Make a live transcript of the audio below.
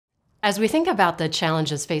As we think about the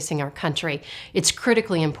challenges facing our country, it's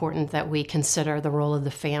critically important that we consider the role of the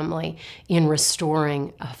family in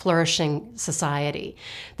restoring a flourishing society.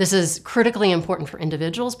 This is critically important for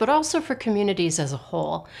individuals, but also for communities as a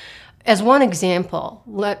whole. As one example,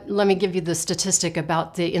 let me give you the statistic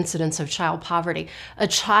about the incidence of child poverty. A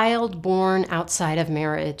child born outside of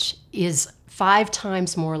marriage is 5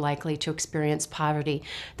 times more likely to experience poverty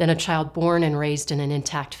than a child born and raised in an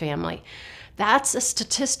intact family. That's a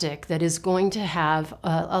statistic that is going to have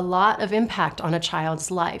a lot of impact on a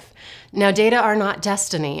child's life. Now, data are not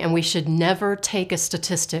destiny, and we should never take a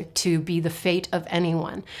statistic to be the fate of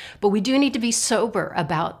anyone. But we do need to be sober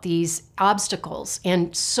about these obstacles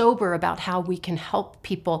and sober about how we can help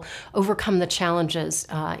people overcome the challenges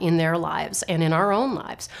in their lives and in our own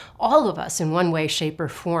lives. All of us, in one way, shape, or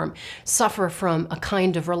form, suffer from a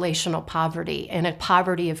kind of relational poverty and a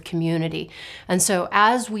poverty of community. And so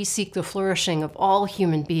as we seek the flourishing of all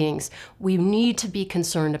human beings, we need to be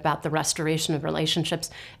concerned about the restoration of relationships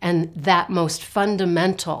and that most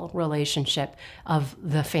fundamental relationship of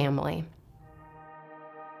the family.